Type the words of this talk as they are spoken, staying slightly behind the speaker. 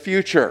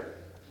Future.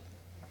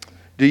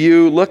 Do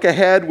you look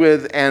ahead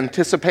with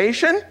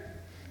anticipation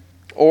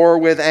or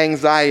with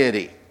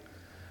anxiety?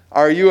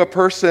 Are you a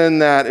person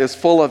that is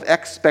full of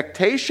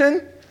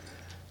expectation,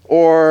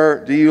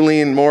 or do you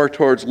lean more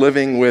towards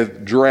living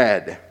with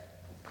dread?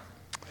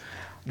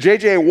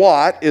 J.J.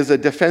 Watt is a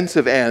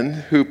defensive end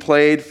who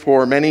played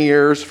for many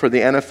years for the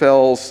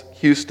NFL's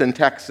Houston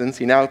Texans.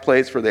 He now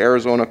plays for the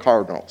Arizona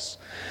Cardinals.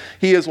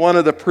 He is one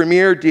of the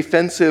premier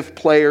defensive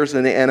players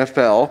in the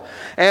NFL,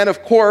 and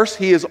of course,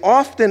 he is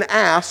often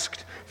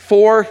asked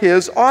for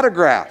his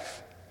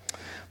autograph.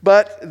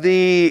 But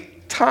the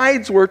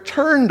tides were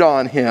turned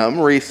on him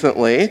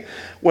recently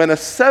when a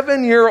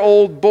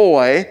 7-year-old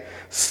boy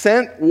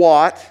sent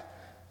Watt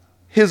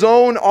his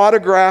own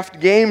autographed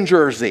game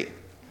jersey.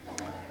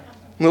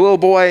 The little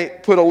boy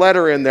put a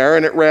letter in there,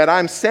 and it read,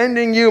 "I'm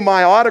sending you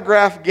my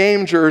autographed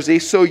game jersey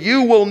so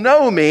you will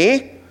know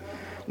me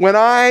when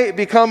I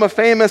become a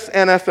famous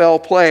NFL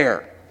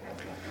player."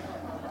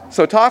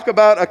 So talk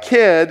about a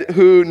kid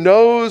who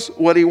knows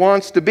what he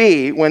wants to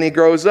be when he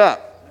grows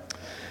up.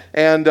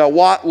 And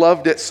Watt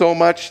loved it so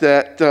much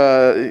that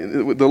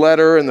the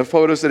letter and the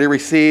photos that he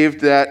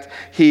received, that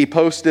he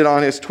posted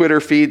on his Twitter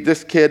feed,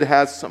 "This kid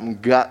has some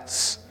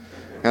guts,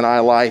 and I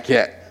like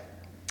it."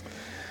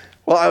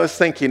 Well, I was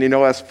thinking,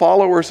 as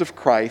followers of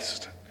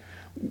Christ,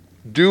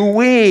 do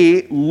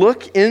we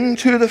look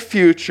into the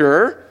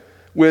future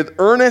with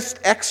earnest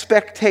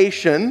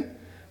expectation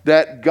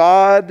that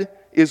God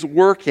is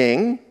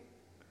working?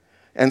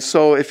 And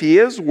so if he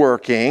is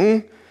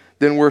working,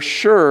 then we're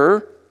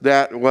sure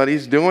that what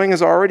he's doing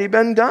has already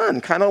been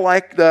done. Kind of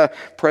like the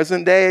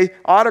present day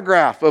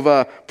autograph of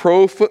a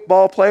pro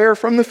football player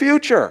from the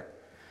future.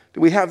 Do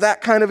we have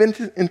that kind of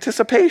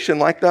anticipation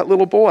like that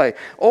little boy?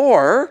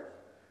 Or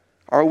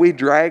are we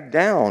dragged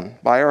down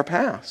by our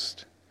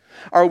past?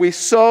 Are we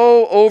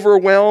so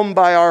overwhelmed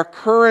by our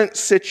current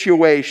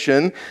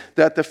situation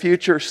that the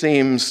future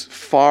seems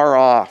far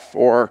off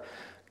or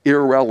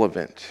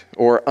irrelevant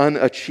or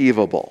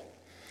unachievable?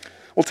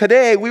 Well,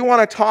 today we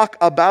want to talk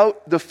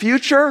about the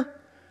future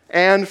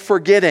and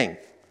forgetting.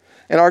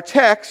 And our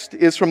text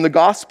is from the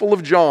Gospel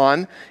of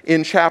John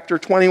in chapter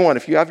 21.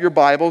 If you have your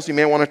Bibles, you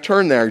may want to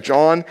turn there.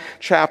 John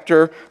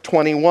chapter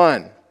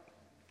 21.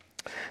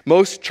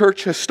 Most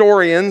church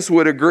historians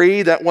would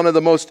agree that one of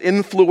the most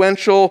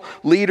influential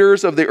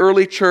leaders of the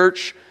early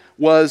church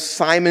was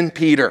Simon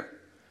Peter.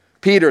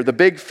 Peter, the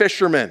big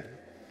fisherman,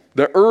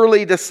 the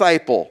early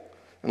disciple,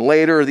 and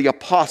later the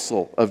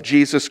apostle of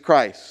Jesus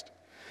Christ.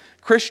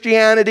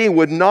 Christianity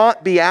would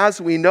not be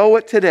as we know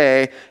it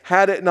today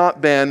had it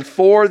not been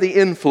for the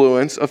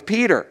influence of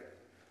Peter.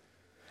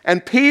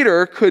 And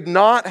Peter could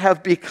not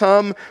have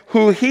become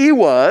who he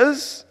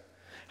was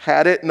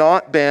had it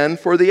not been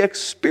for the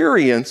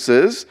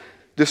experiences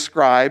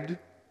described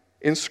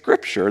in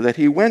Scripture that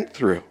he went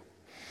through.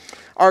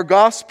 Our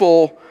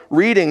gospel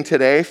reading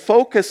today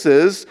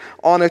focuses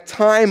on a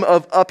time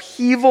of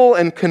upheaval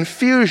and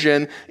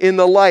confusion in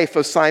the life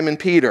of Simon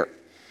Peter.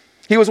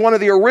 He was one of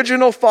the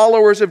original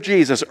followers of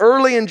Jesus.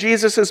 Early in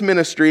Jesus'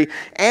 ministry,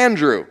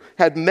 Andrew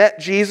had met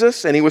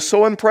Jesus, and he was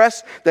so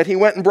impressed that he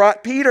went and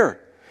brought Peter.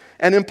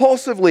 And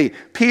impulsively,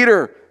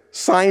 Peter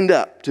signed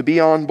up to be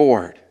on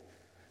board.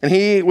 And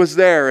he was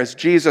there as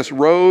Jesus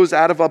rose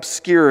out of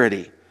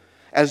obscurity,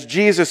 as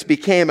Jesus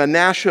became a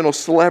national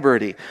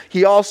celebrity.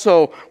 He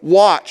also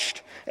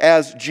watched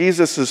as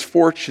Jesus'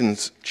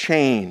 fortunes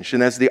changed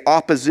and as the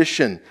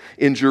opposition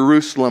in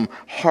Jerusalem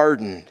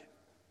hardened.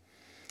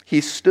 He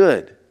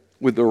stood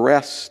with the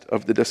rest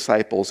of the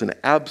disciples in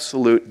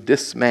absolute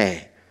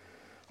dismay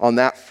on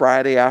that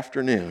Friday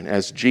afternoon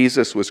as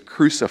Jesus was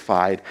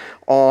crucified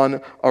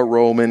on a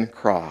Roman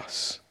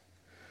cross.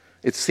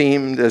 It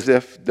seemed as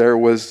if there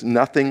was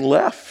nothing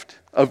left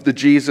of the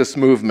Jesus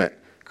movement.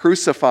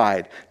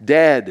 Crucified,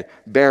 dead,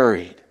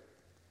 buried.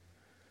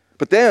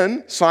 But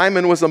then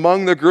Simon was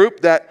among the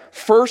group that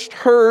first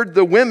heard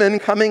the women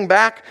coming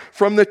back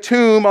from the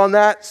tomb on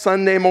that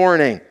Sunday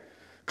morning,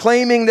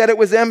 claiming that it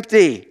was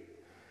empty.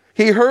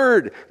 He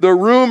heard the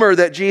rumor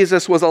that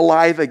Jesus was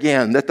alive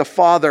again, that the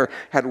Father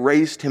had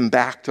raised him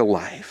back to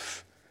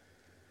life.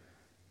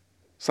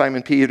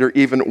 Simon Peter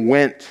even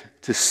went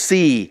to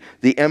see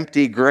the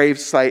empty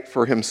gravesite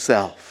for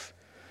himself.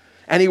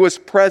 And he was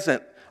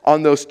present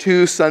on those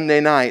 2 Sunday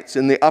nights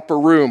in the upper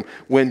room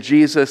when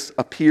Jesus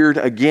appeared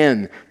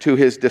again to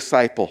his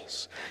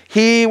disciples.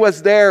 He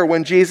was there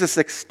when Jesus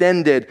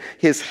extended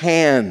his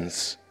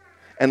hands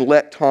and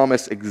let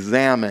Thomas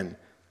examine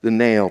the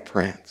nail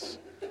prints.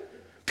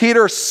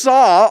 Peter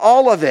saw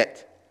all of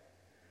it,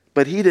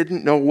 but he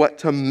didn't know what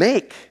to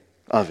make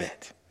of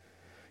it.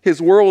 His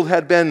world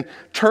had been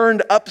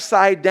turned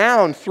upside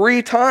down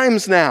 3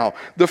 times now.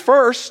 The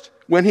first,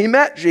 when he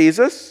met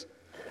Jesus.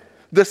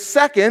 The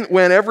second,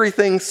 when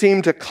everything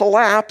seemed to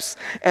collapse.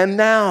 And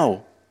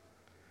now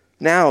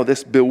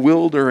this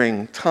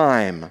bewildering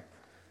time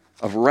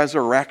of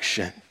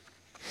resurrection.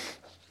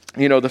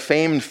 The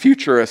famed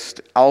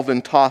futurist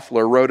Alvin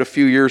Toffler wrote a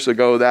few years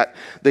ago that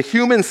the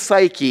human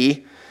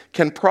psyche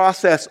can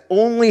process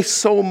only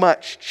so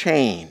much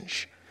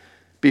change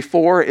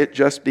before it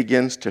just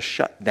begins to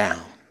shut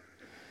down.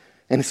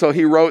 And so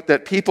he wrote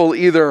that people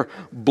either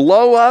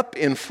blow up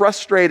in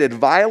frustrated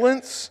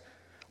violence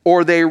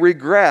or they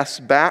regress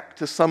back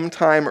to some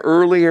time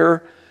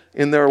earlier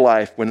in their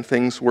life when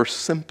things were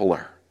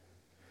simpler.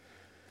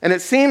 And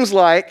it seems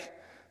like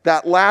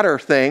that latter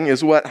thing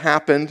is what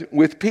happened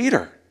with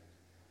Peter.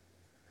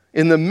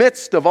 In the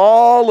midst of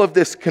all of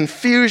this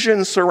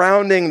confusion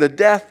surrounding the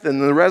death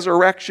and the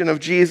resurrection of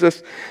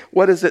Jesus,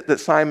 what is it that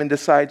Simon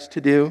decides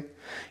to do?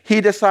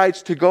 He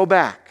decides to go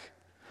back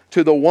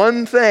to the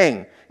one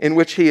thing in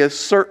which he is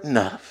certain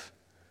of.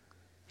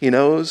 He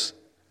knows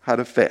how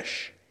to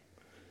fish.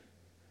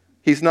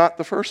 He's not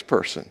the first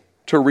person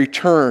to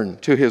return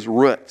to his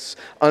roots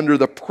under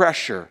the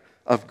pressure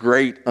of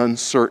great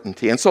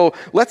uncertainty. And so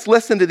let's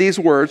listen to these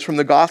words from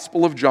the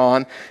Gospel of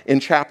John in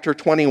chapter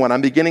 21.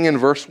 I'm beginning in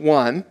verse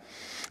 1.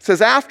 It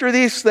says, "After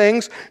these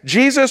things,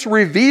 Jesus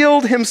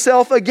revealed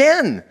himself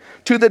again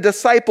to the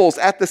disciples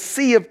at the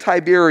Sea of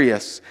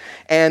Tiberias,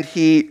 and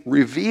he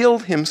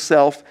revealed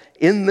himself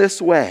in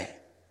this way.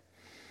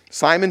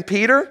 Simon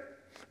Peter,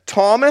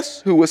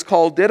 Thomas, who was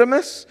called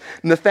Didymus,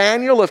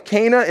 Nathanael of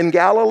Cana in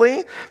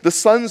Galilee, the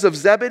sons of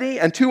Zebedee,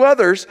 and 2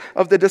 others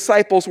of the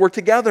disciples were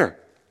together.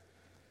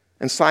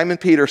 And Simon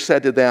Peter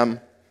said to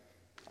them,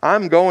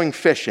 'I'm going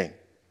fishing.'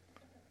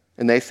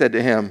 And they said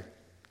to him,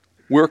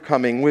 'We're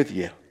coming with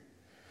you.'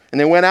 And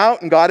they went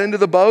out and got into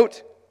the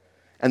boat,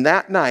 and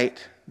that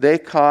night they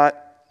caught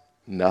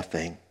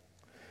nothing.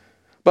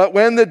 But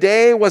when the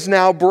day was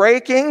now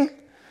breaking,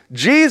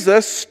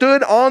 Jesus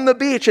stood on the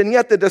beach, and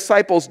yet the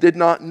disciples did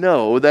not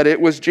know that it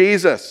was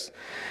Jesus.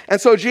 And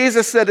so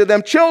Jesus said to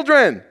them,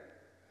 'Children,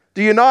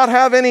 do you not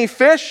have any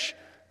fish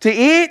to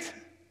eat?'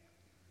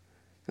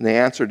 And they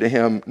answered to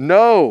him,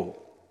 'No.'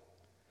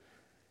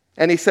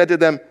 And he said to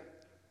them,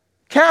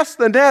 'Cast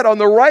the net on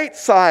the right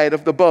side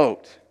of the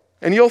boat,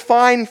 and you'll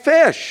find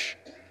fish.'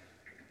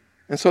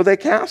 And so they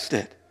cast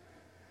it.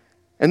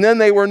 And then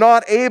they were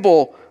not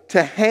able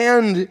to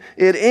hand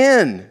it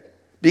in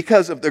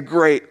because of the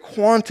great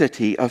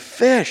quantity of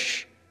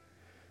fish.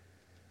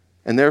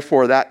 And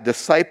therefore that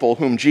disciple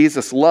whom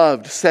Jesus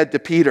loved said to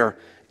Peter,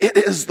 'It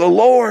is the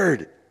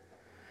Lord.'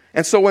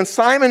 And so when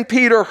Simon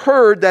Peter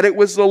heard that it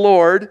was the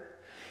Lord,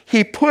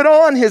 he put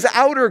on his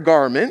outer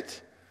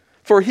garment,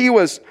 for he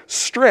was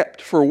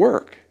stripped for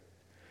work,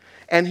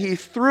 and he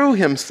threw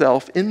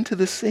himself into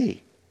the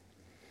sea.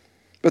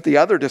 But the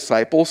other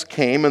disciples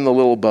came in the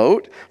little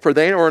boat, for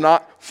they were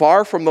not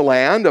far from the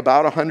land,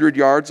 about 100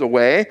 yards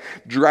away,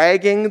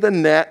 dragging the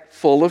net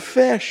full of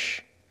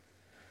fish.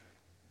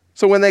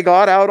 So when they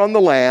got out on the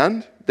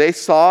land, they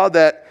saw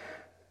that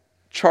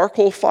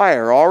charcoal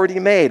fire already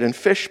made and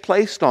fish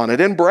placed on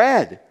it and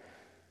bread.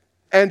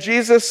 And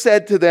Jesus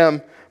said to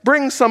them,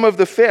 'Bring some of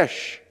the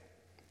fish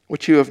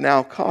which you have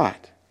now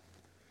caught.'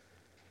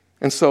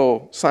 And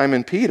so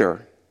Simon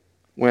Peter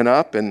went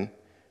up and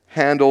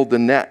hauled the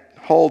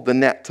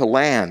net to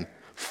land,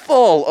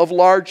 full of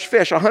large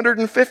fish,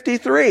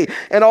 153.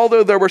 And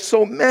although there were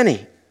so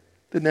many,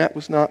 the net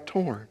was not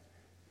torn.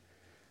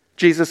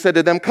 Jesus said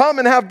to them, 'Come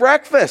and have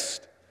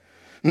breakfast.'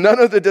 None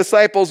of the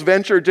disciples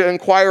ventured to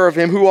inquire of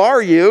him, 'Who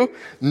are you?'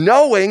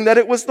 knowing that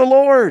it was the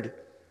Lord.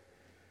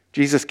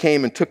 Jesus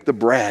came and took the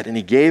bread, and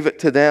he gave it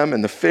to them,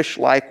 and the fish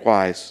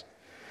likewise.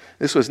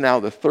 This was now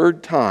the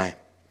 3rd time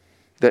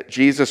that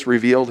Jesus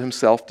revealed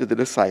himself to the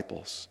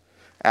disciples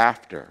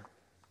after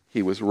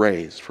he was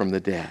raised from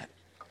the dead.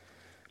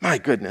 My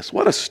goodness,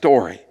 what a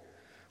story.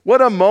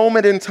 What a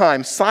moment in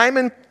time.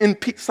 Simon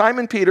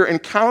Peter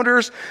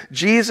encounters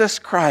Jesus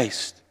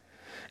Christ.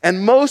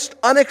 And most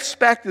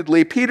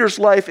unexpectedly, Peter's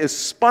life is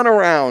spun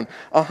around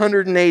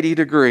 180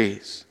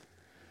 degrees.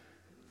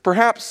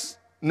 Perhaps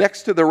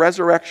next to the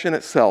resurrection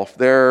itself,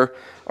 there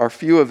are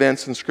few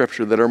events in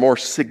Scripture that are more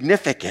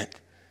significant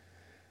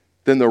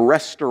than the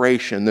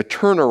restoration, the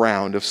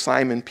turnaround of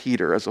Simon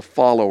Peter as a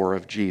follower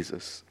of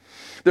Jesus.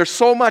 There's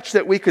so much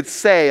that we could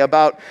say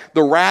about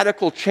the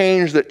radical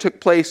change that took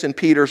place in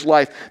Peter's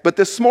life. But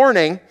this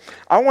morning,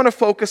 I want to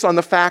focus on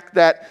the fact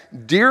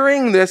that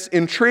during this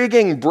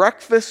intriguing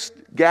breakfast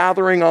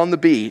gathering on the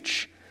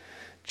beach,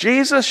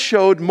 Jesus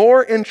showed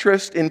more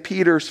interest in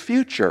Peter's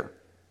future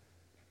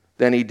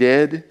than he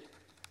did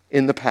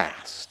in the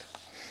past.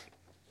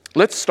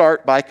 Let's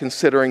start by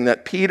considering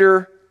that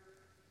Peter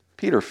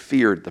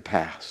feared the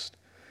past.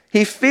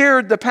 He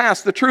feared the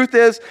past. The truth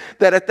is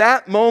that at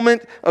that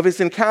moment of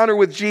his encounter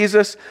with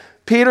Jesus,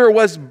 Peter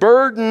was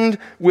burdened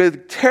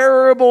with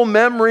terrible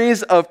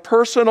memories of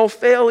personal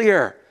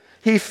failure.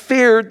 He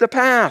feared the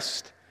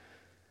past.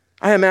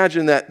 I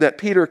imagine that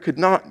Peter could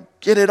not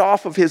get it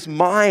off of his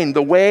mind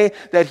the way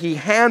that he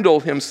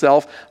handled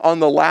himself on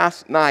the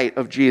last night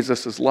of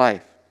Jesus'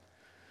 life.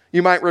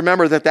 You might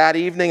remember that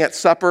evening at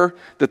supper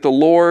that the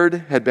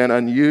Lord had been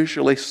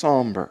unusually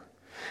somber.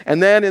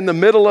 And then in the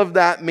middle of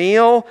that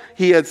meal,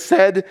 he had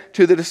said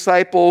to the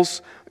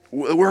disciples,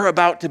 "We're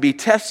about to be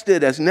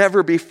tested as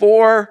never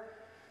before.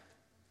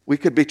 We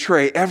could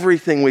betray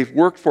everything we've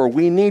worked for.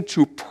 We need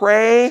to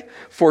pray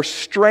for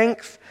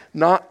strength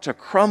not to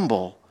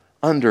crumble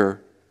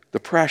under the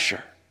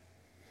pressure."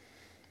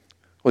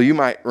 Well, you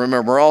might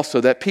remember also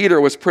that Peter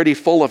was pretty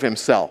full of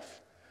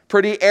himself,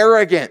 pretty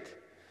arrogant.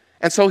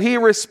 And so he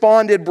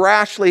responded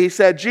brashly. He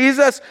said,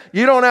 "Jesus,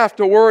 you don't have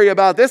to worry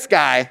about this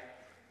guy.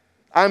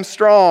 I'm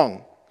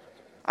strong."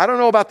 I don't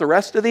know about the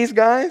rest of these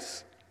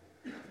guys,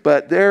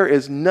 but there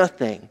is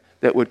nothing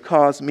that would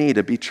cause me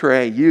to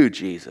betray you,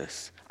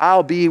 Jesus.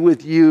 I'll be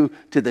with you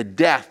to the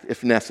death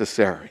if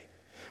necessary.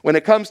 When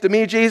it comes to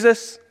me,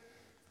 Jesus,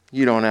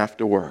 you don't have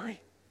to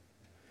worry.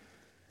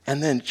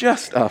 And then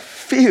just a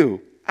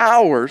few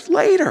hours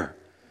later,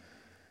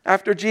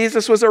 after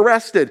Jesus was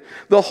arrested,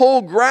 the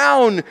whole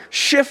ground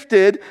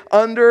shifted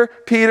under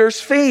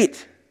Peter's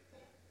feet.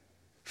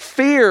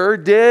 Fear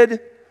did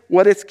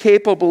what it's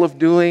capable of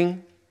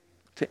doing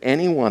to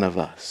any one of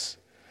us.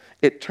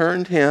 It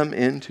turned him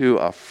into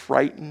a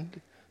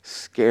frightened,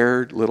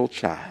 scared little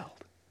child.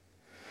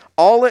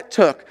 All it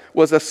took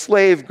was a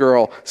slave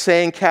girl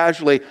saying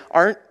casually,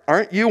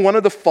 aren't you one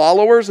of the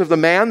followers of the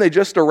man they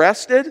just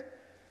arrested?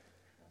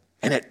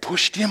 And it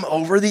pushed him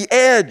over the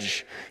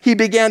edge. He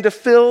began to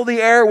fill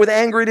the air with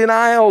angry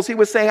denials. He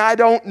was saying, "I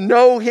don't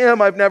know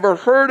him. I've never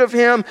heard of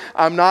him.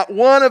 I'm not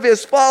one of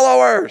his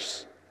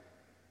followers."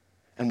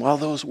 And while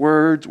those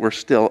words were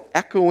still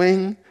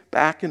echoing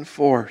back and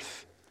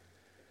forth,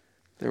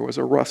 there was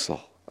a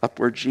rustle up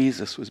where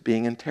Jesus was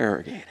being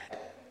interrogated.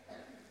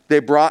 They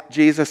brought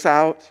Jesus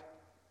out.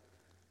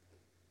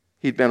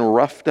 He'd been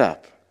roughed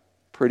up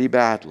pretty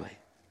badly.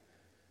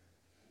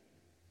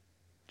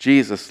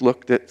 Jesus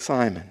looked at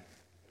Simon.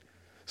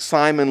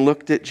 Simon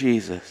looked at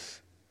Jesus.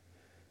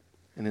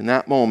 And in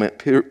that moment,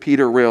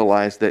 Peter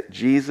realized that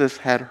Jesus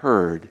had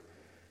heard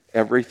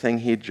everything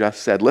he'd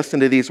just said. Listen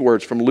to these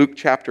words from Luke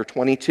chapter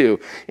 22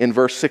 in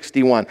verse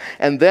 61.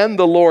 "And then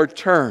the Lord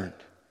turned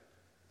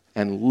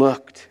and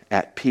looked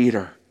at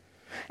Peter.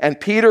 And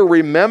Peter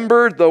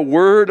remembered the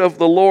word of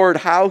the Lord,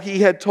 how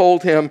he had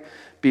told him,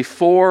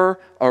 'Before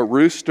a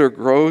rooster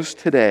crows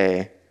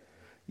today,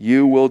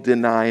 you will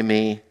deny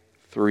me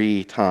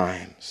 3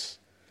 times.'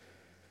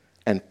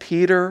 And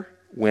Peter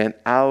went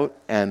out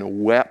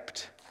and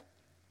wept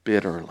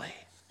bitterly."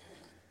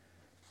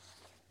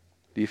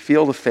 Do you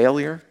feel the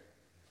failure?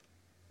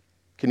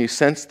 Can you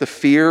sense the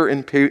fear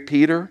in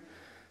Peter?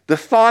 The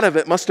thought of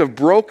it must have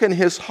broken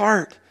his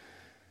heart.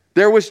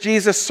 There was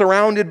Jesus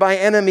surrounded by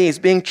enemies,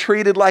 being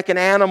treated like an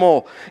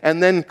animal,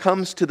 and then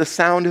comes to the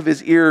sound of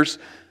his ears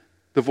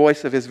the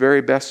voice of his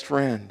very best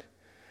friend.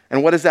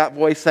 And what is that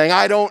voice saying?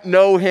 "I don't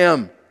know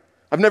him.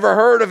 I've never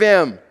heard of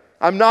him.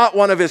 I'm not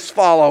one of his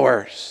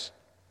followers."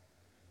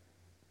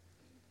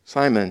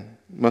 Simon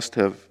must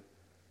have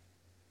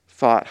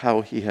thought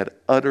how he had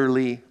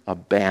utterly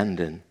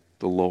abandoned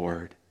the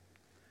Lord.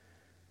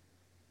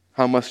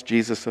 How must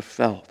Jesus have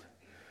felt?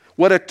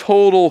 What a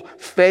total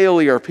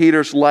failure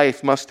Peter's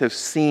life must have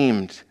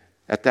seemed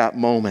at that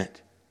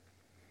moment.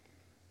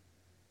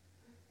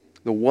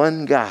 The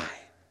one guy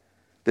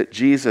that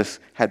Jesus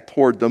had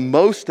poured the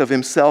most of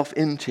himself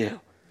into,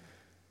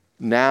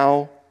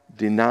 now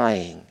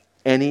denying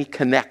any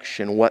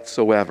connection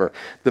whatsoever.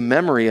 The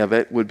memory of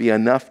it would be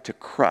enough to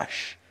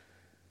crush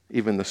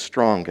even the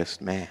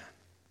strongest man,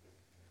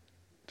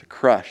 to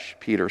crush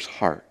Peter's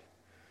heart.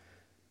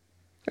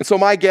 And so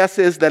my guess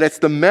is that it's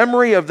the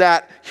memory of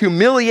that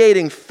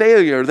humiliating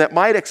failure that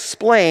might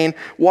explain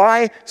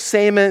why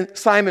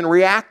Simon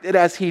reacted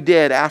as he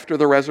did after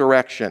the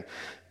resurrection.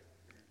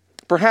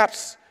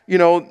 Perhaps,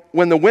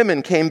 when the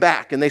women came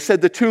back and they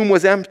said the tomb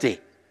was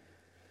empty,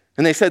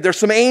 and they said there's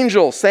some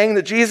angels saying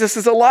that Jesus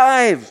is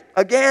alive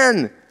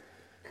again.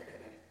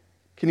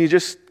 Can you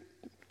just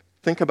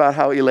think about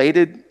how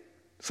elated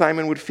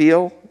Simon would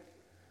feel?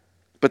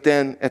 But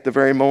then at the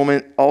very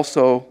moment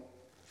also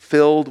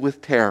filled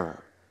with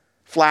terror,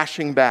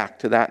 flashing back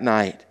to that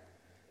night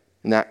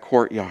in that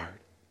courtyard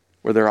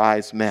where their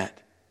eyes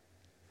met.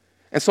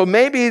 And so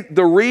maybe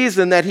the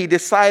reason that he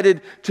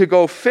decided to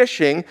go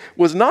fishing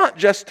was not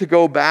just to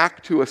go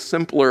back to a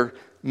simpler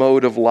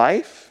mode of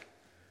life.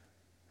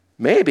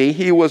 Maybe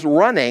he was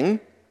running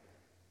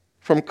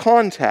from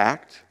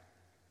contact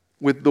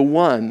with the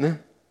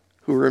one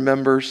who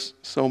remembers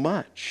so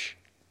much.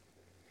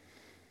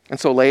 And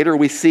so later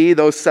we see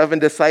those 7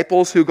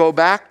 disciples who go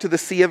back to the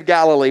Sea of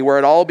Galilee where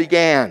it all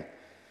began.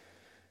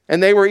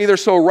 And they were either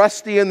so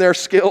rusty in their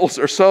skills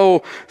or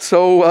so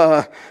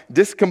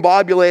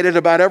discombobulated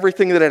about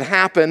everything that had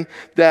happened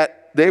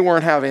that they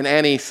weren't having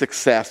any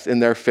success in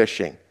their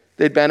fishing.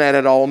 They'd been at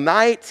it all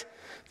night.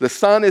 The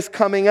sun is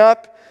coming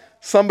up.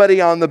 Somebody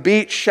on the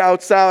beach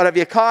shouts out, "Have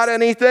you caught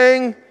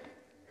anything?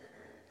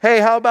 Hey,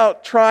 how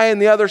about trying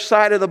the other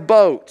side of the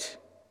boat?"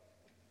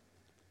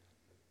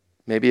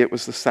 Maybe it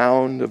was the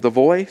sound of the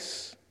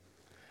voice.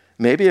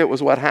 Maybe it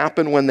was what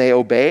happened when they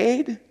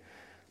obeyed.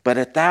 But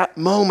at that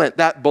moment,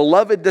 that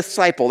beloved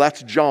disciple,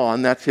 that's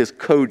John, that's his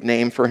code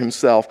name for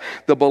himself,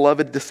 the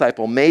beloved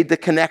disciple made the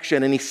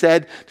connection, and he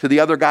said to the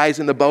other guys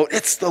in the boat,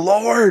 "It's the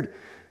Lord.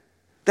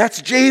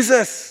 That's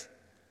Jesus.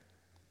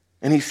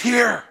 And he's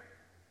here,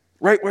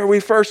 right where we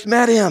first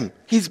met him.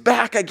 He's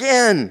back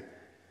again."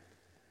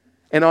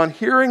 And on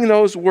hearing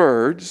those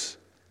words,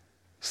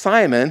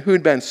 Simon,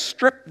 who'd been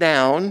stripped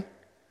down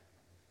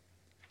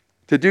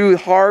to do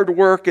hard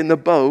work in the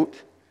boat,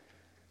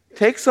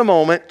 takes a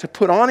moment to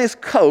put on his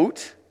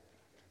coat.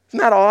 Isn't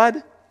that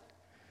odd?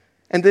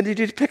 And then did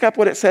you pick up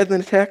what it said in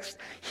the text?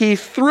 He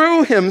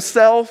threw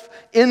himself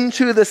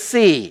into the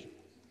sea.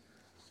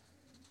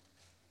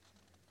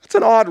 That's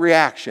an odd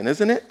reaction,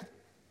 isn't it?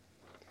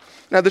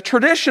 Now, the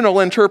traditional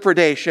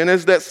interpretation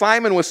is that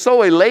Simon was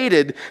so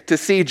elated to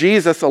see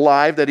Jesus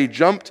alive that he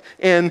jumped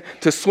in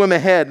to swim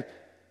ahead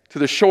to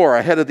the shore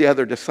ahead of the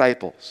other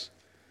disciples.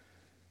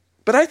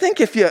 But I think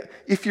if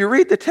you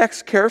read the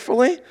text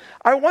carefully,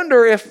 I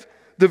wonder if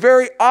the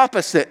very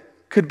opposite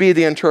could be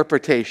the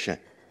interpretation.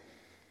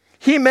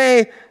 He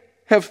may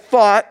have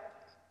thought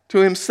to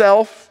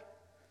himself,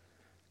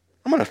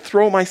 I'm going to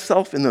throw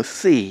myself in the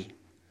sea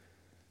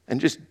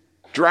and just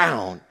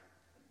drown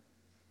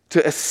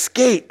to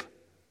escape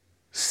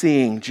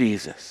seeing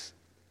Jesus.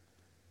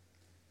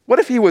 What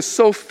if he was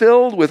so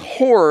filled with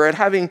horror at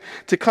having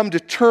to come to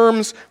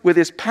terms with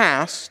his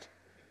past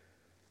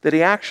that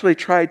he actually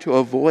tried to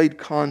avoid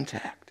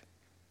contact?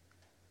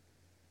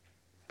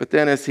 But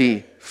then as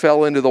he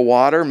fell into the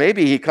water,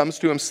 maybe he comes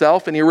to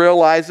himself and he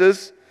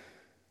realizes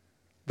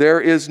there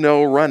is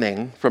no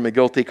running from a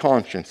guilty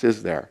conscience,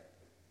 is there?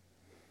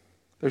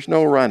 There's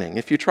no running.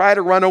 If you try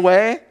to run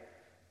away,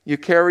 you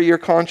carry your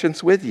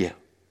conscience with you.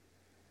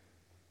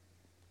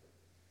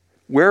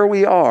 Where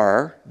we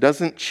are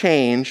doesn't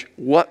change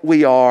what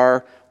we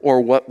are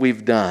or what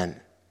we've done.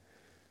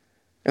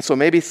 And so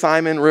maybe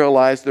Simon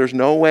realized there's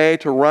no way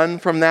to run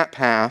from that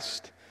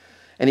past.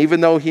 And even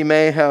though he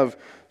may have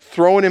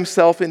thrown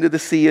himself into the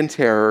sea in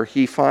terror,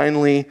 he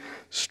finally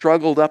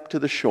struggled up to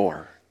the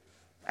shore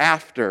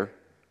after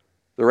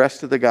the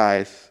rest of the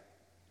guys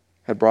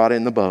had brought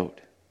in the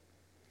boat,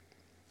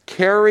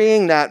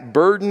 carrying that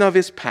burden of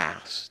his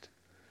past,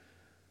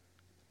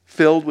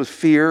 filled with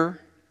fear,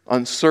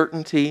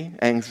 uncertainty,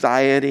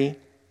 anxiety.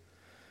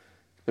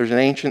 There's an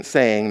ancient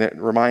saying that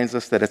reminds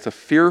us that it's a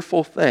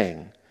fearful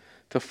thing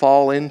to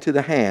fall into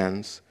the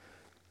hands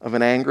of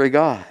an angry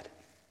God.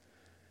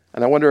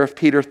 And I wonder if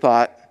Peter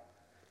thought,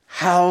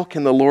 how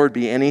can the Lord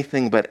be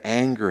anything but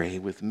angry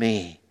with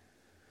me,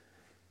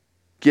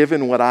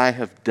 given what I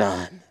have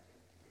done?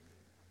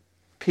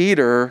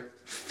 Peter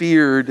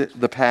feared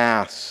the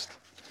past.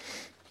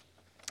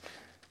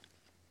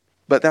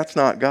 But that's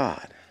not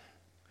God.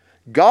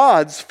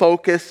 God's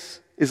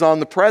focus is on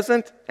the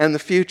present and the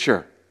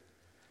future.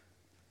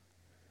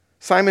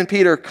 Simon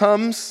Peter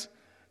comes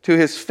to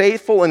his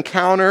faithful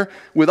encounter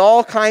with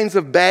all kinds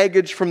of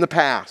baggage from the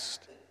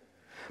past.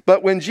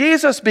 But when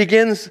Jesus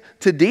begins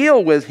to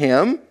deal with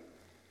him,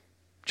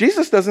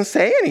 Jesus doesn't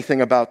say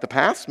anything about the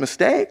past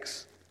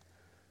mistakes.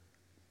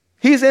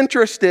 He's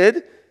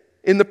interested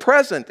in the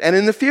present and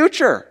in the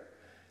future.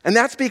 And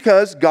that's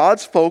because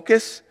God's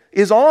focus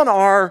is on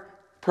our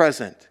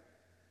present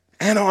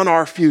and on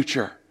our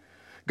future.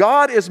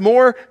 God is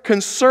more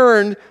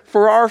concerned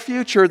for our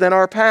future than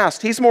our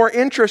past. He's more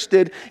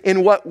interested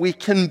in what we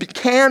can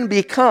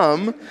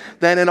become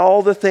than in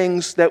all the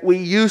things that we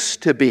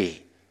used to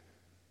be.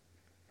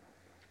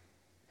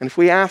 And if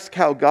we ask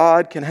how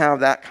God can have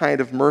that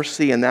kind of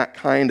mercy and that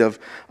kind of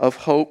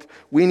hope,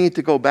 we need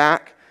to go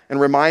back and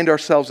remind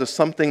ourselves of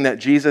something that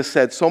Jesus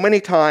said so many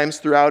times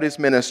throughout his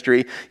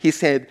ministry. He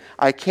said,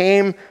 I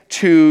came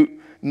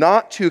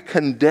not to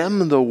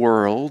condemn the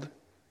world,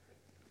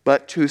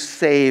 but to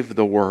save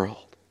the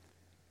world.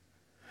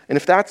 And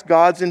if that's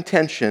God's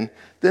intention,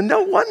 then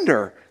no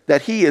wonder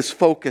that he is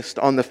focused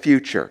on the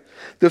future.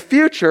 The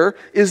future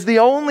is the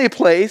only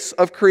place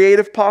of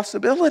creative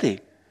possibility.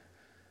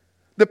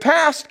 The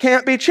past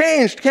can't be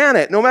changed, can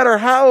it? No matter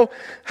how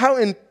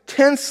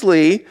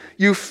intensely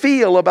you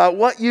feel about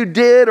what you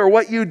did or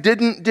what you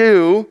didn't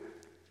do,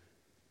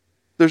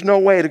 there's no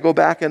way to go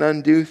back and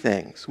undo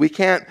things. We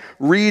can't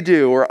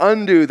redo or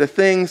undo the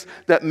things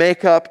that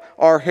make up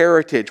our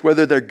heritage,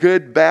 whether they're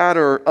good, bad,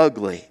 or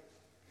ugly.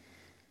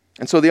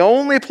 And so the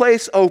only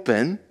place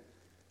open,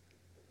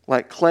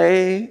 like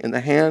clay in the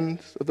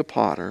hands of the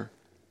potter,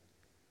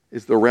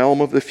 is the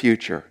realm of the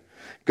future.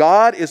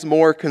 God is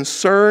more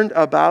concerned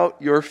about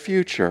your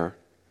future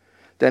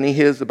than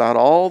he is about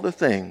all the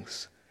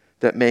things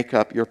that make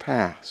up your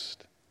past.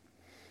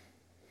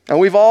 And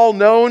we've all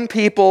known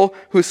people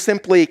who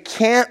simply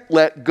can't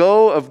let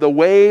go of the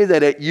way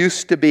that it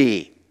used to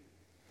be.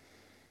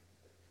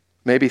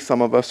 Maybe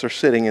some of us are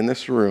sitting in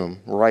this room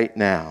right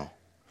now,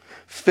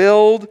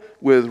 filled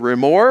with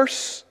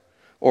remorse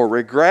or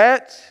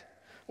regret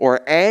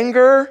or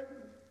anger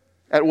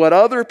at what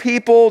other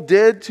people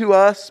did to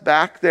us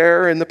back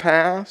there in the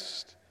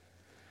past.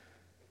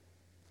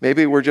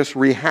 Maybe we're just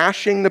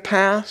rehashing the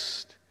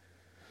past,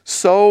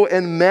 so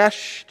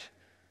enmeshed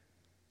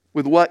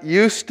with what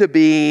used to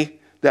be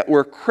that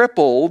we're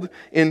crippled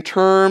in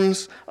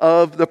terms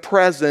of the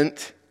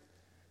present,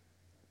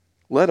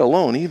 let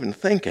alone even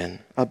thinking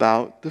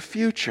about the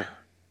future.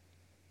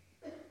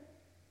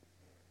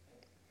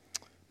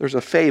 There's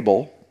a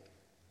fable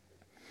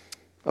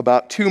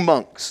about two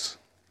monks.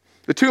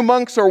 The two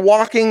monks are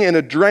walking in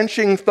a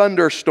drenching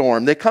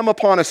thunderstorm. They come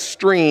upon a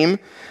stream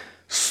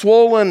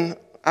swollen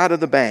out of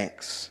the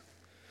banks.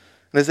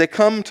 And as they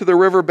come to the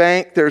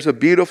riverbank, there's a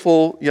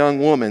beautiful young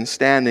woman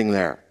standing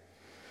there.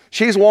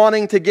 She's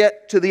wanting to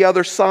get to the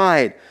other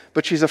side,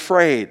 but she's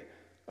afraid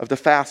of the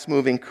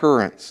fast-moving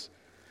currents.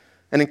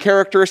 And in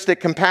characteristic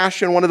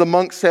compassion, one of the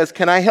monks says,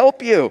 "Can I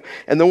help you?"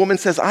 And the woman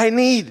says, "I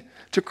need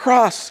to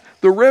cross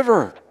the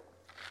river."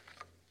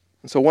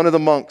 And so one of the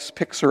monks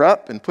picks her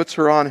up and puts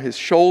her on his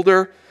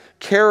shoulder,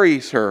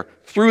 carries her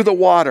through the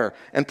water,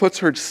 and puts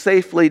her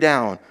safely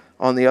down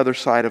on the other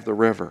side of the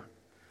river.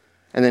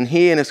 And then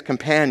he and his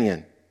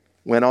companion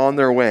went on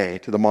their way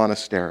to the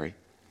monastery.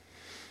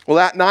 Well,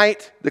 that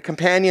night, the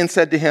companion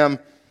said to him,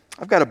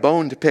 "I've got a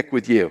bone to pick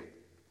with you.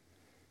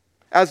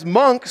 As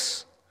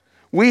monks,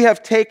 we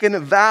have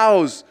taken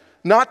vows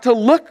not to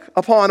look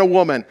upon a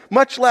woman,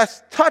 much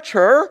less touch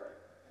her.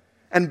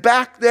 And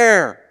back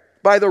there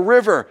by the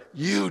river,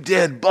 you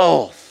did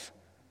both."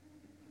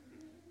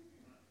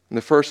 And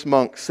the first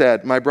monk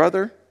said, "My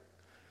brother,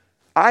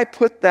 I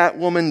put that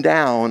woman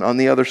down on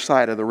the other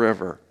side of the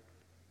river.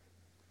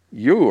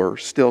 You're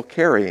still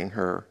carrying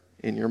her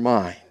in your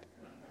mind."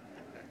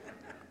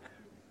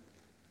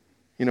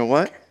 You know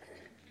what?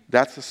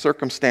 That's the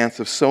circumstance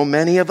of so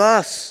many of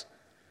us.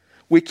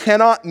 We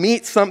cannot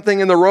meet something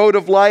in the road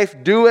of life,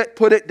 do it,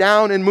 put it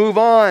down, and move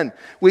on.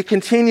 We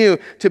continue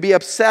to be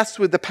obsessed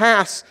with the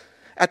past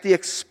at the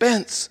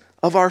expense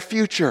of our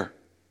future.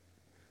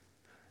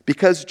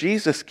 Because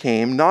Jesus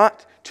came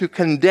not to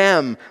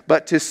condemn,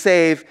 but to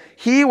save,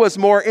 he was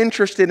more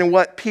interested in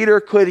what Peter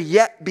could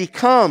yet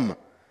become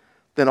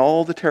than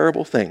all the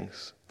terrible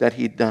things that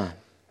he'd done.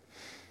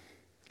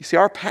 You see,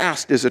 our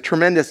past is a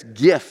tremendous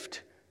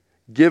gift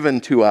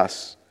given to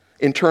us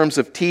in terms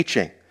of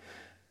teaching.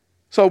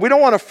 So we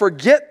don't want to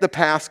forget the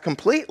past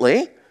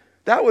completely.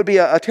 That would be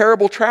a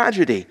terrible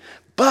tragedy.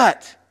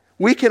 But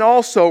we can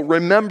also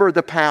remember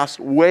the past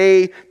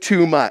way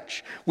too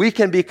much. We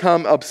can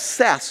become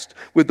obsessed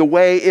with the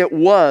way it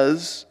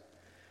was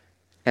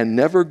and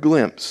never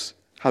glimpse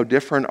how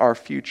different our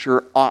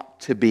future ought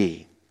to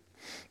be.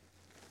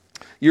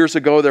 Years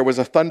ago, there was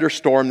a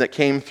thunderstorm that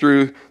came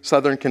through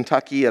southern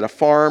Kentucky at a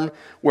farm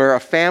where a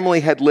family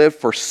had lived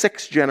for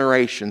 6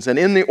 generations. And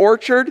in the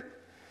orchard,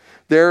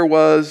 there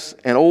was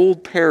an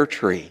old pear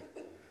tree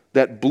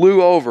that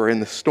blew over in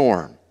the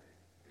storm.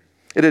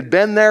 It had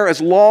been there as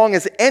long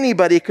as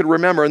anybody could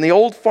remember, and the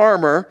old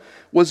farmer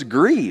was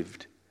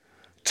grieved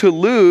to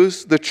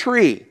lose the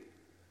tree.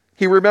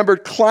 He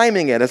remembered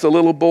climbing it as a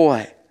little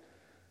boy.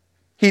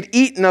 He'd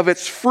eaten of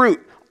its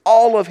fruit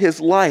all of his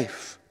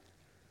life.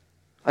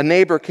 A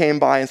neighbor came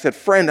by and said,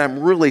 "Friend, I'm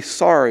really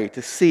sorry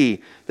to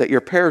see that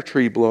your pear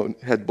tree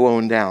had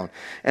blown down."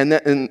 And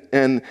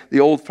the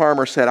old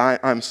farmer said,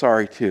 I'm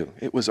sorry too.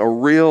 It was a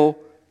real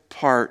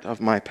part of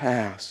my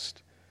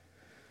past."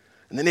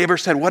 And the neighbor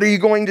said, "What are you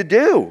going to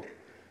do?"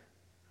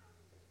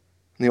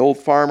 And the old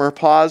farmer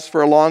paused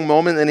for a long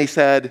moment, and then he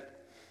said,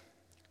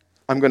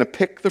 "I'm going to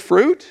pick the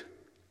fruit,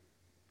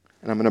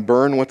 and I'm going to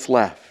burn what's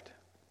left."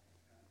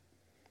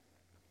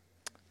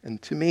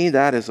 And to me,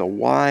 that is a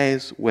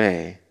wise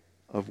way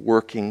of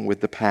working with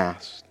the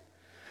past.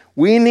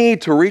 We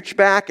need to reach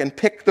back and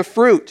pick the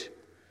fruit,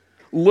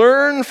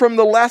 learn from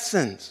the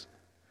lessons.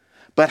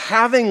 But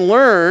having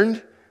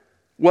learned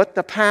what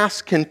the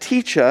past can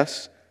teach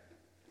us,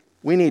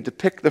 we need to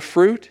pick the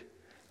fruit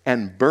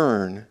and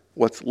burn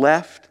what's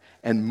left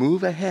and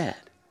move ahead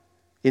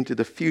into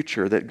the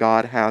future that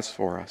God has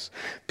for us.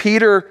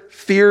 Peter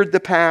feared the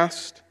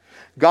past.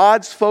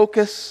 God's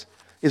focus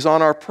is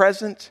on our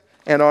present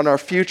and on our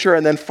future.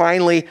 And then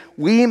finally,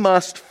 we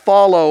must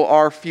follow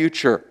our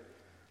future,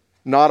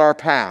 not our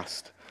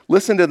past.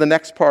 Listen to the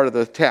next part of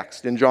the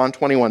text in John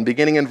 21,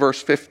 beginning in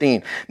verse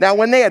 15. "Now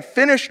when they had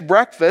finished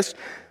breakfast,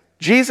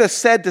 Jesus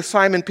said to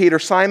Simon Peter,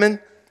 'Simon,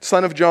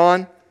 son of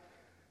John,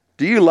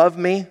 do you love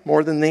me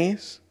more than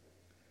these?'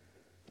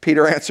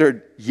 Peter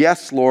answered,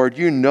 'Yes, Lord,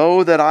 you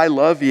know that I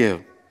love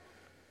you.'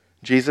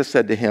 Jesus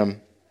said to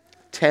him,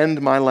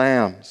 'Tend my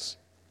lambs.'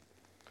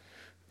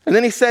 And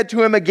then he said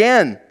to him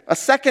again, a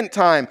second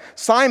time,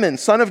 'Simon,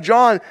 son of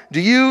John, do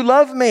you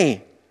love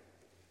me?'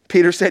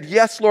 Peter said,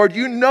 'Yes, Lord,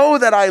 you know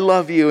that I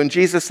love you.' And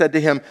Jesus said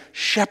to him,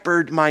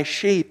 'Shepherd my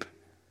sheep.'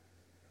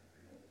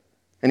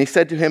 And he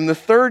said to him the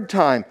third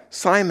time,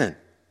 'Simon,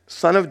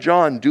 son of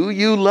John, do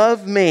you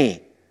love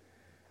me?'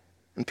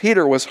 And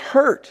Peter was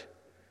hurt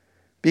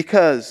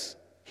because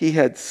he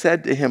had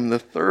said to him the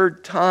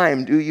third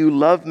time, 'Do you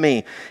love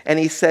me?' And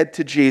he said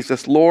to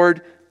Jesus,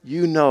 'Lord,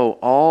 you know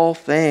all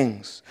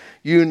things.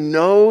 You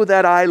know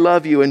that I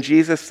love you.' And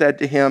Jesus said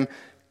to him,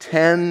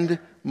 'Tend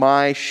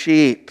my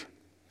sheep.'"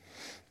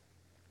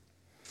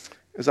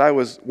 As I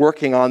was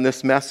working on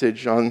this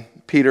message on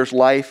Peter's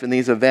life and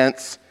these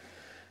events,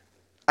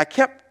 I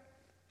kept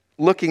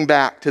looking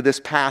back to this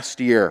past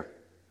year.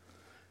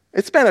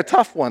 It's been a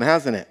tough one,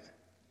 hasn't it?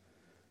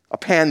 A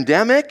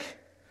pandemic,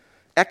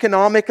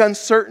 economic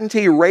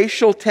uncertainty,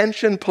 racial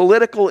tension,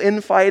 political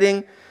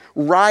infighting,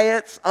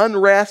 riots,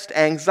 unrest,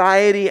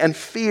 anxiety, and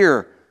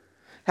fear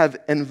have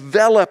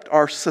enveloped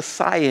our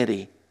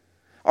society,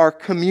 our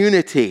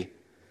community,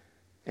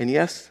 and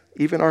yes,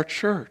 even our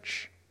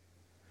church.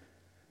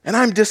 And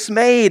I'm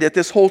dismayed at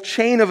this whole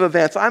chain of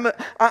events.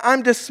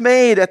 I'm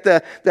dismayed at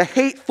the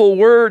hateful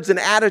words and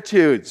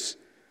attitudes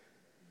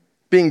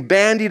being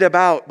bandied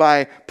about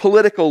by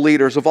political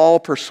leaders of all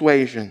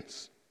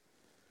persuasions.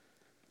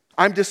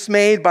 I'm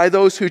dismayed by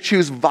those who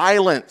choose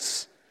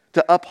violence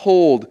to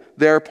uphold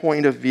their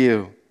point of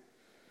view.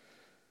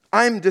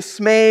 I'm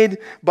dismayed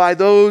by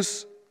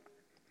those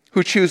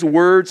who choose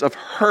words of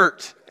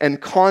hurt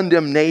and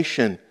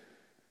condemnation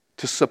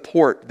to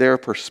support their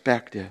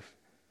perspective.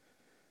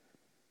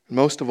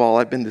 Most of all,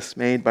 I've been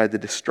dismayed by the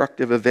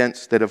destructive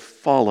events that have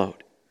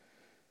followed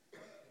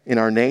in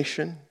our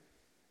nation,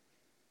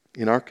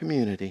 in our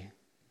community,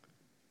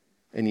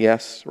 and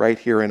yes, right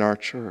here in our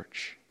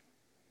church.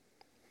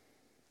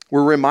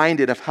 We're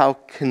reminded of how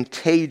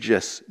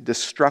contagious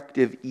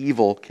destructive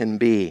evil can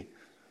be.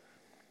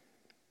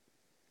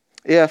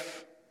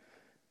 If,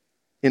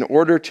 in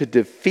order to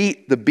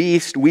defeat the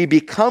beast, we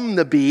become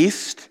the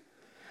beast,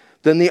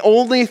 then the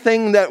only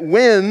thing that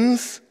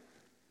wins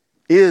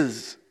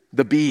is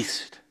the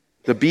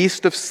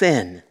beast of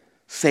sin,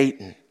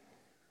 Satan.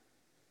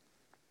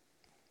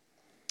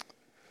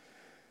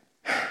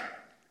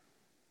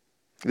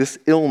 This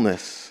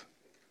illness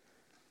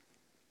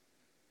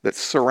that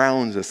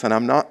surrounds us, and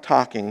I'm not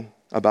talking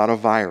about a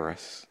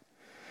virus,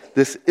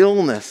 this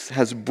illness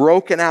has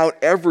broken out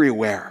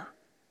everywhere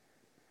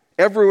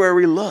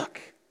we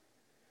look,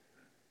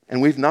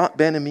 and we've not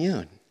been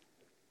immune,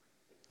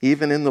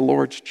 even in the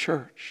Lord's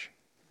church.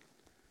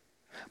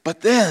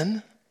 But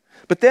then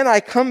I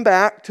come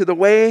back to the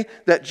way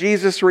that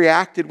Jesus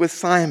reacted with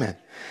Simon.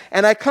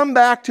 And I come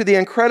back to the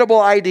incredible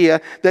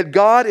idea that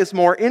God is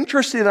more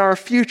interested in our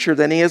future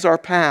than He is our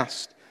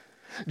past.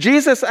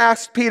 Jesus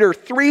asked Peter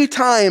 3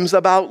 times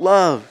about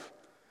love,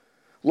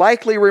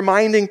 likely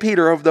reminding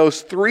Peter of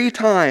those 3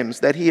 times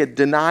that he had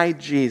denied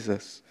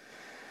Jesus.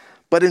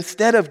 But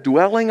instead of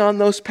dwelling on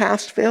those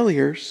past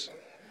failures,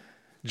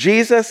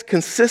 Jesus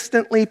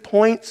consistently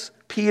points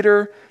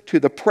Peter to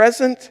the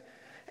present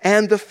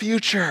and the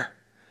future.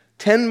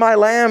 Tend my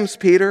lambs,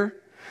 Peter.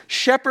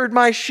 Shepherd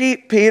my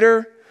sheep,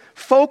 Peter.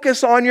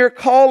 Focus on your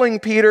calling,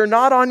 Peter,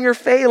 not on your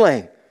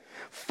failing.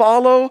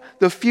 Follow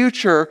the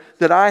future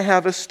that I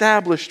have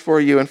established for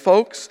you. And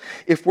folks,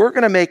 if we're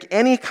going to make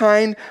any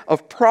kind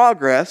of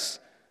progress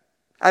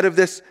out of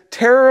this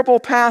terrible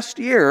past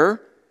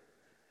year,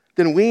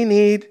 then we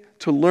need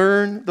to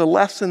learn the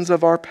lessons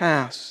of our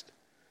past.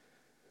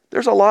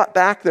 There's a lot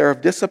back there of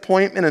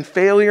disappointment and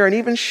failure and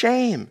even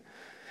shame.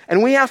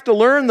 And we have to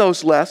learn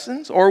those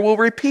lessons or we'll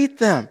repeat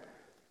them.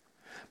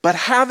 But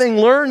having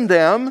learned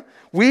them,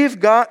 we've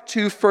got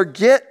to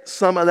forget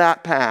some of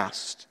that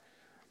past.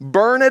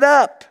 Burn it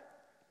up.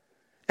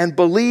 And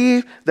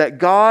believe that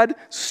God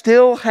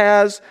still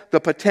has the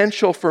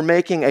potential for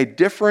making a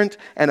different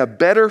and a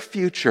better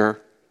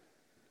future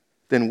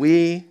than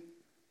we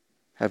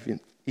have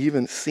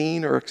even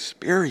seen or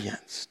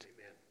experienced.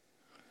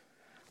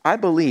 I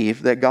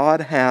believe that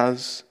God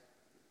has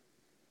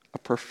a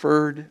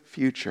preferred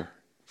future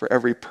for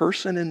every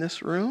person in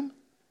this room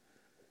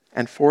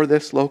and for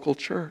this local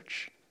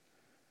church.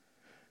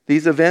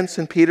 These events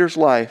in Peter's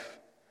life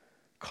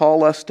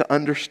call us to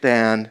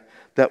understand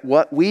that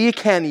what we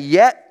can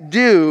yet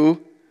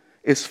do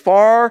is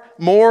far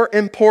more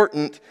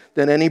important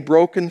than any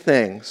broken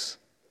things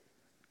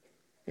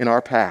in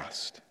our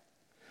past.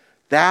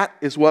 That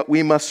is what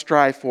we must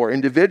strive for,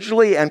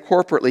 individually and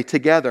corporately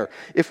together.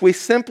 If we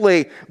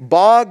simply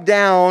bog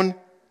down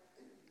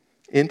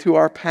into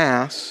our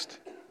past,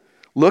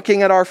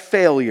 looking at our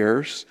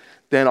failures,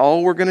 then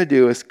all we're going to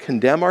do is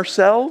condemn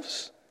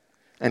ourselves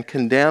and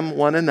condemn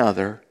one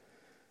another,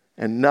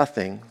 and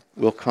nothing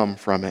will come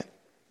from it.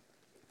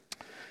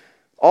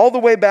 All the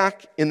way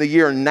back in the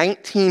year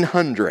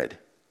 1900,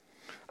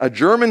 a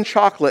German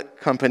chocolate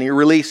company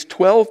released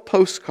 12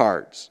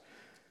 postcards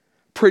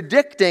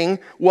predicting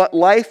what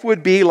life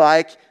would be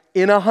like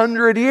in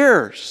 100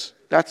 years.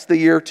 That's the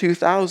year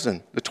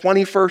 2000, the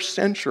 21st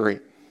century.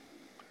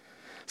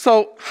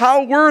 So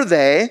how were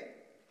they?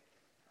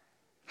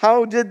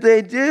 How did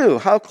they do?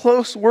 How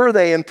close were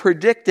they in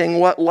predicting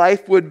what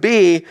life would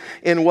be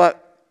in what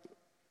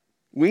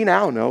we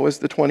now know as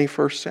the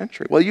 21st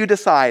century? Well, you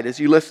decide as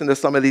you listen to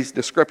some of these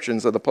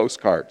descriptions of the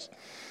postcards.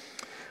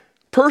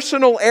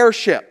 Personal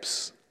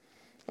airships.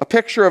 A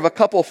picture of a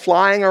couple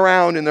flying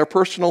around in their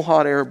personal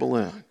hot air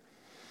balloon.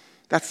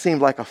 That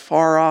seemed like a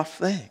far-off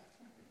thing.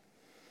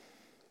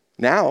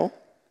 Now,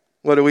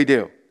 what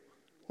do?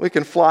 We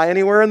can fly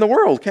anywhere in the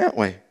world, can't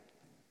we?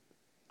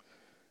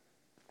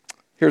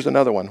 Here's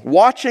another one.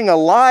 Watching a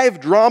live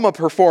drama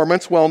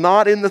performance while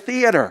not in the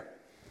theater.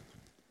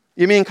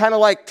 You mean kind of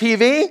like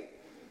TV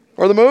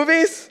or the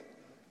movies?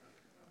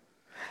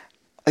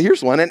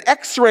 Here's one. An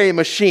X-ray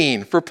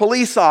machine for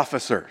police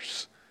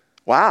officers.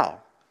 Wow.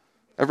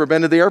 Ever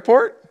been to the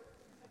airport?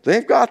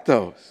 They've got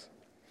those.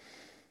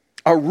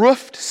 A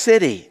roofed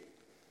city.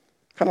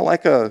 Kind of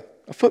like a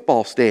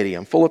football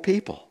stadium full of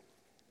people.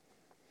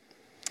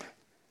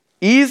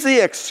 Easy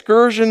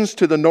excursions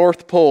to the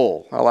North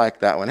Pole. I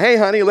like that one. Hey,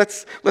 honey,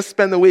 let's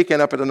spend the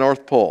weekend up at the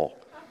North Pole.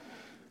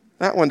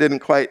 That one didn't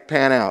quite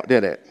pan out,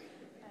 did it?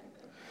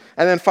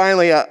 And then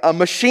finally, a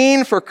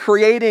machine for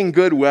creating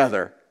good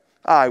weather.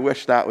 I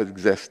wish that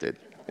existed.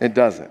 It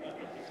doesn't.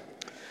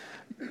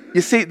 You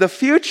see, the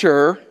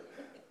future,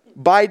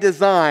 by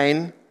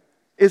design,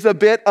 is a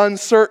bit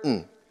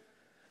uncertain.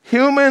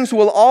 Humans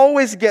will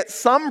always get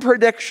some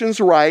predictions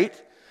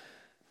right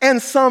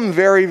and some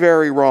very,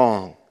 very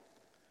wrong.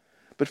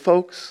 But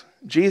folks,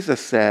 Jesus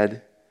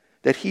said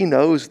that He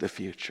knows the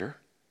future,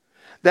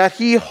 that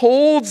He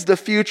holds the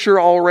future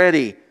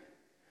already.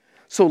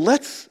 So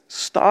let's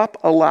stop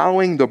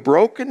allowing the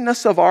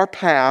brokenness of our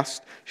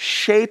past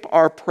shape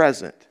our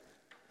present.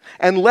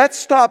 And let's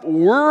stop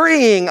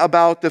worrying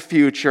about the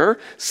future,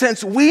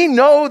 since we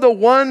know the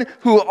one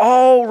who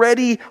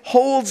already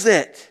holds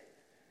it.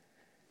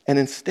 And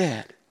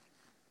instead,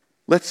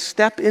 let's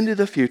step into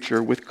the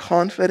future with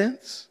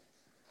confidence,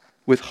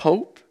 with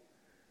hope,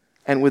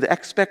 and with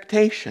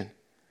expectation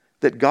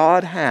that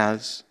God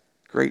has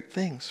great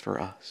things for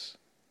us.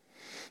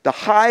 The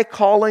high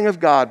calling of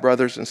God,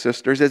 brothers and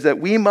sisters, is that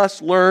we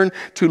must learn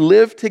to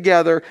live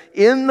together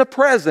in the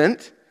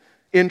present,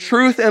 in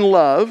truth and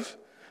love,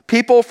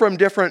 people from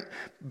different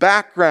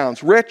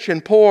backgrounds, rich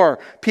and poor,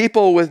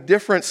 people with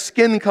different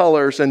skin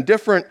colors and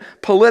different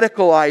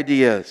political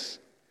ideas.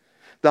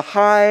 The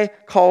high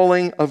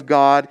calling of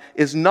God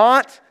is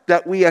not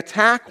that we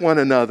attack one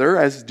another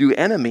as do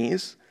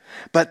enemies,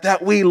 but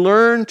that we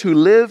learn to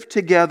live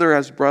together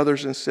as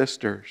brothers and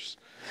sisters.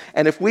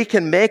 And if we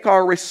can make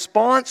our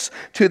response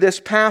to this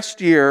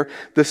past year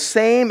the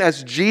same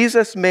as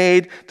Jesus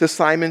made to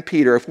Simon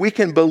Peter, if we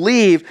can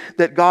believe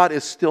that God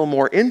is still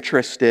more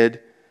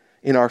interested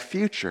in our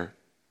future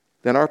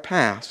than our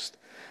past,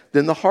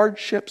 then the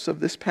hardships of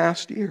this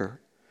past year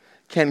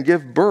can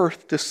give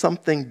birth to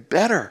something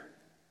better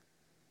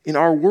in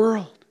our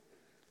world,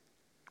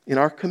 in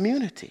our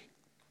community,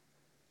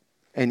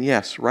 and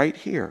yes, right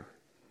here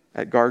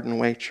at Garden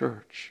Way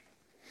Church.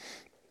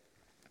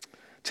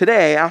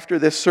 Today, after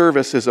this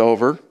service is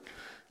over,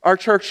 our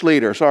church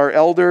leaders, our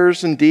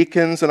elders and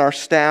deacons and our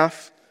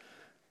staff,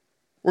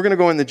 we're going to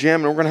go in the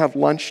gym and we're going to have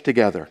lunch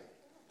together.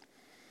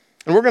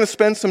 And we're going to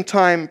spend some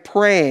time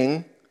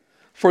praying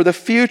for the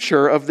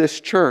future of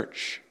this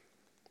church.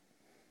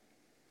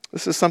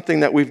 This is something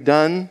that we've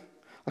done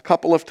a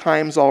couple of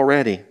times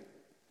already. And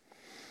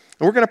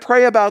we're going to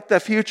pray about the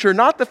future,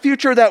 not the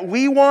future that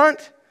we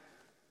want,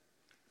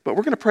 but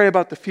we're going to pray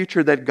about the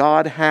future that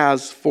God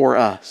has for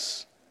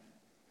us.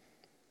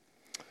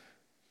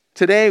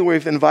 Today,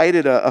 we've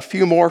invited a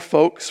few more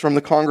folks from the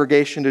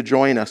congregation to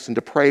join us and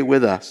to pray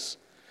with us.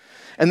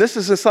 And this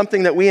is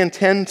something that we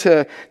intend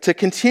to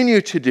continue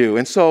to do.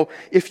 And so,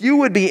 if you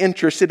would be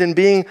interested in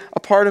being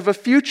a part of a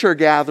future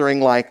gathering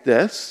like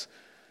this,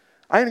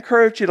 I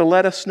encourage you to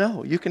let us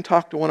know. You can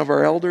talk to one of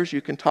our elders.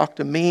 You can talk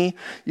to me.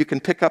 You can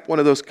pick up one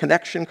of those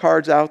connection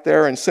cards out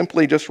there and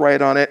simply just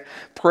write on it,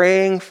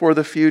 "Praying for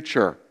the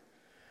Future."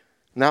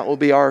 And that will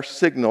be our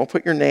signal.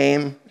 Put your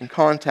name and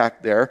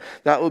contact there.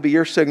 That will be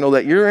your signal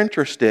that you're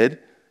interested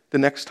the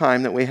next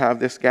time that we have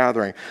this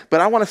gathering.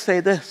 But I want to say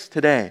this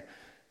today.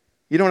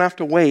 You don't have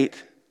to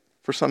wait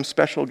for some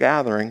special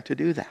gathering to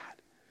do that.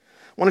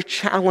 I want to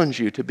challenge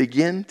you to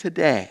begin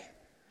today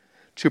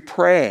to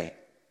pray,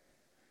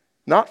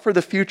 not for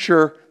the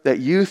future that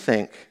you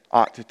think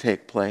ought to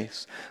take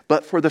place,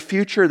 but for the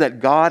future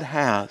that God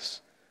has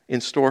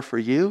in store for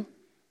you,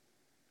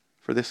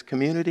 for this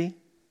community,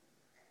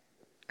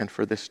 and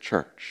for this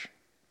church.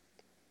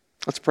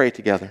 Let's pray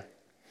together.